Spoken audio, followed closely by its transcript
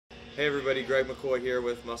Hey everybody, Greg McCoy here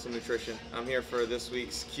with Muscle Nutrition. I'm here for this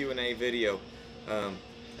week's Q&A video.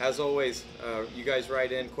 As always, you guys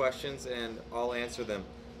write in questions and I'll answer them.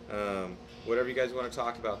 Whatever you guys want to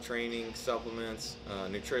talk about, training, supplements,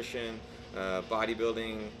 nutrition,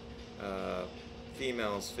 bodybuilding,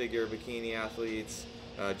 females, figure, bikini athletes,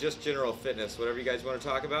 just general fitness, whatever you guys want to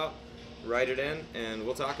talk about, write it in and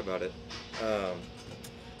we'll talk about it.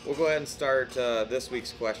 We'll go ahead and start this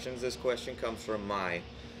week's questions. This question comes from Mai.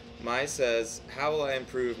 Mai says, how will I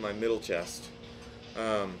improve my middle chest?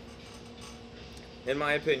 In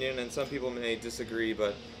my opinion, and some people may disagree,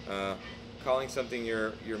 but calling something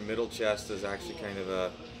your middle chest is actually kind of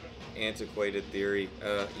a antiquated theory.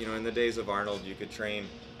 You know, in the days of Arnold, you could train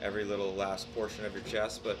every little last portion of your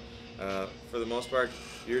chest, but for the most part,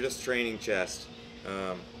 you're just training chest.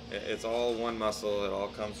 It's all one muscle. It all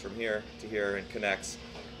comes from here to here and connects.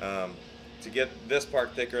 To get this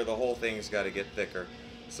part thicker, the whole thing's got to get thicker.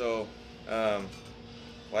 So, well,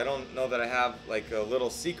 I don't know that I have like a little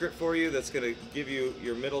secret for you that's going to give you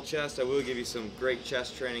your middle chest. I will give you some great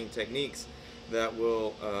chest training techniques that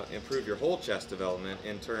will improve your whole chest development,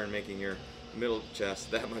 in turn making your middle chest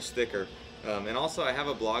that much thicker. And also I have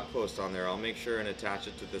a blog post on there. I'll make sure and attach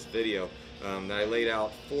it to this video that I laid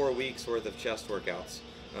out 4 weeks worth of chest workouts.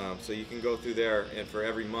 So you can go through there, and for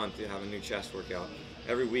every month you have a new chest workout.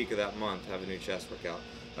 Every week of that month have a new chest workout.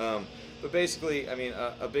 But basically, I mean,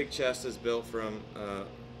 a big chest is built from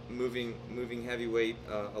moving heavy weight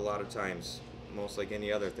a lot of times, most like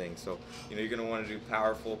any other thing. So, you know, you're going to want to do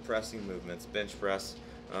powerful pressing movements, bench press,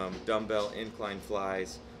 dumbbell incline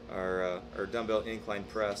flies, or dumbbell incline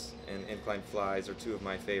press and incline flies are two of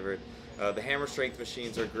my favorite. The hammer strength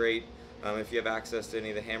machines are great. If you have access to any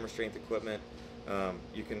of the hammer strength equipment,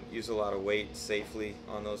 you can use a lot of weight safely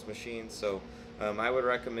on those machines. So I would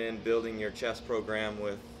recommend building your chest program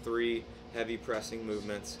with 3 heavy pressing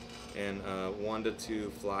movements and 1 to 2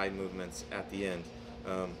 fly movements at the end,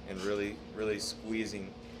 and really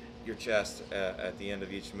squeezing your chest at the end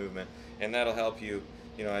of each movement. And that'll help you,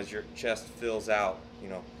 you know, as your chest fills out, you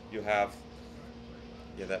know, you'll have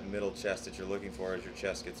that middle chest that you're looking for as your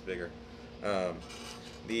chest gets bigger.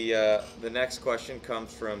 The next question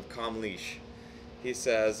comes from Kamleesh. He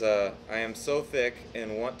says, I am so thick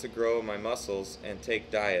and want to grow my muscles and take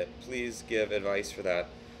diet. Please give advice for that.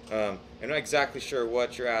 I'm not exactly sure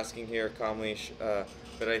what you're asking here, Kamleesh,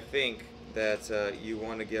 but I think that you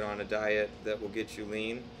want to get on a diet that will get you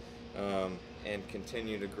lean and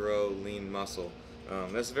continue to grow lean muscle.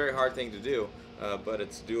 That's a very hard thing to do, but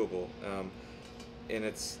it's doable. And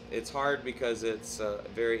it's hard because it's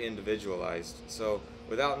very individualized. So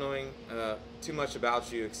without knowing too much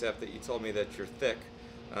about you, except that you told me that you're thick,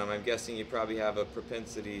 I'm guessing you probably have a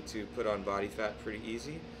propensity to put on body fat pretty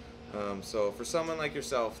easy. So for someone like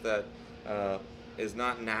yourself that is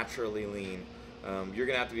not naturally lean, you're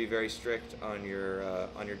gonna have to be very strict on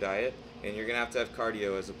your diet, and you're gonna have to have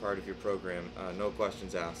cardio as a part of your program, no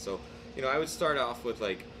questions asked. So, you know, I would start off with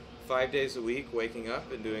like 5 days a week, waking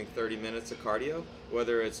up and doing 30 minutes of cardio,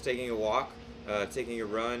 whether it's taking a walk, taking a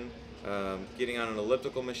run, getting on an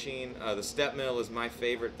elliptical machine. The step mill is my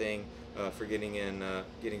favorite thing for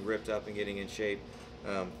getting ripped up and getting in shape.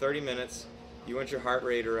 30 minutes. You want your heart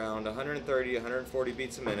rate around 130, 140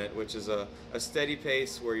 beats a minute, which is a steady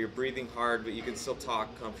pace where you're breathing hard but you can still talk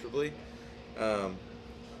comfortably.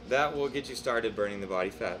 That will get you started burning the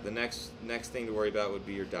body fat. The next thing to worry about would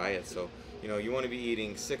be your diet. So, you know, you want to be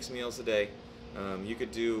eating 6 meals a day. You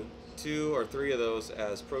could do 2 or 3 of those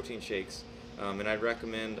as protein shakes. And I'd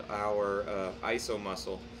recommend our ISO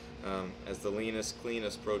muscle as the leanest,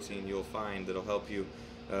 cleanest protein you'll find that'll help you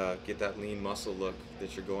get that lean muscle look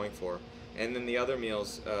that you're going for. And then the other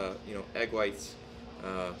meals, you know, egg whites,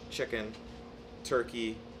 chicken,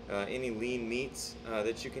 turkey, any lean meats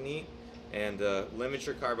that you can eat, and limit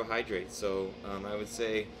your carbohydrates. So I would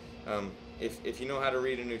say if you know how to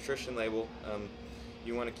read a nutrition label,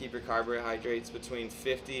 you want to keep your carbohydrates between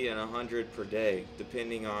 50 and 100 per day,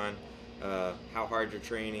 depending on how hard you're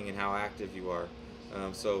training and how active you are.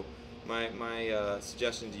 So my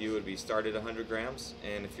suggestion to you would be start at 100 grams,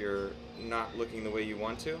 and if you're not looking the way you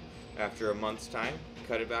want to, after a month's time,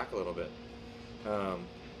 cut it back a little bit.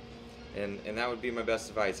 And that would be my best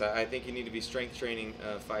advice. I think you need to be strength training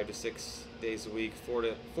 5 to 6 days a week, 4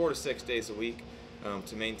 to 6 days a week,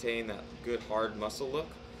 to maintain that good hard muscle look,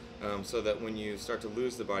 so that when you start to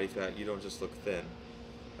lose the body fat, you don't just look thin.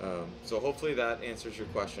 So hopefully that answers your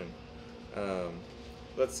question.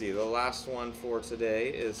 Let's see, the last one for today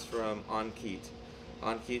is from Ankit.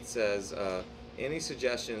 Ankit says, any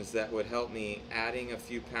suggestions that would help me adding a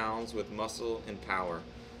few pounds with muscle and power?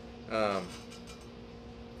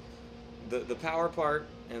 The power part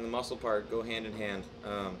and the muscle part go hand in hand.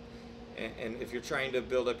 And if you're trying to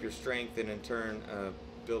build up your strength and in turn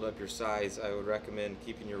build up your size, I would recommend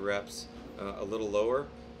keeping your reps a little lower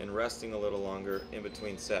and resting a little longer in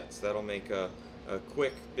between sets. That'll make a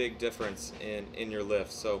quick, big difference in your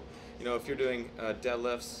lifts. So, you know, if you're doing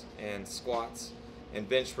deadlifts and squats and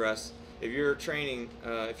bench press, if you're training,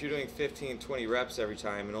 if you're doing 15, 20 reps every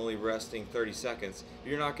time and only resting 30 seconds,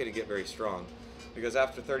 you're not going to get very strong, because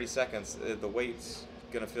after 30 seconds, the weight's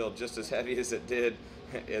going to feel just as heavy as it did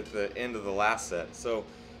at the end of the last set. So,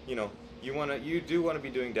 you know, you do want to be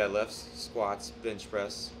doing deadlifts, squats, bench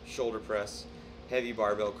press, shoulder press, heavy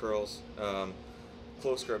barbell curls,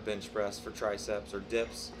 close grip bench press for triceps, or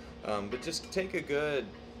dips. But just take a good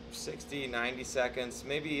 60, 90 seconds,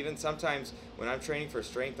 maybe even sometimes when I'm training for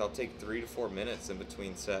strength, I'll take 3 to 4 minutes in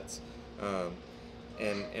between sets,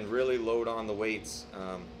 and really load on the weights,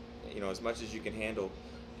 you know, as much as you can handle,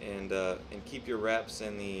 and keep your reps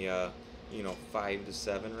in the you know, 5 to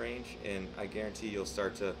 7 range, and I guarantee you'll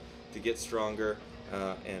start to get stronger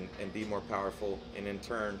and be more powerful, and in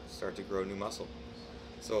turn start to grow new muscle.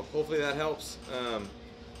 So hopefully that helps.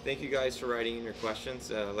 Thank you guys for writing in your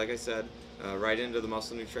questions. Like I said, write into the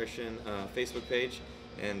Muscle Nutrition Facebook page,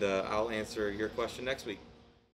 and I'll answer your question next week.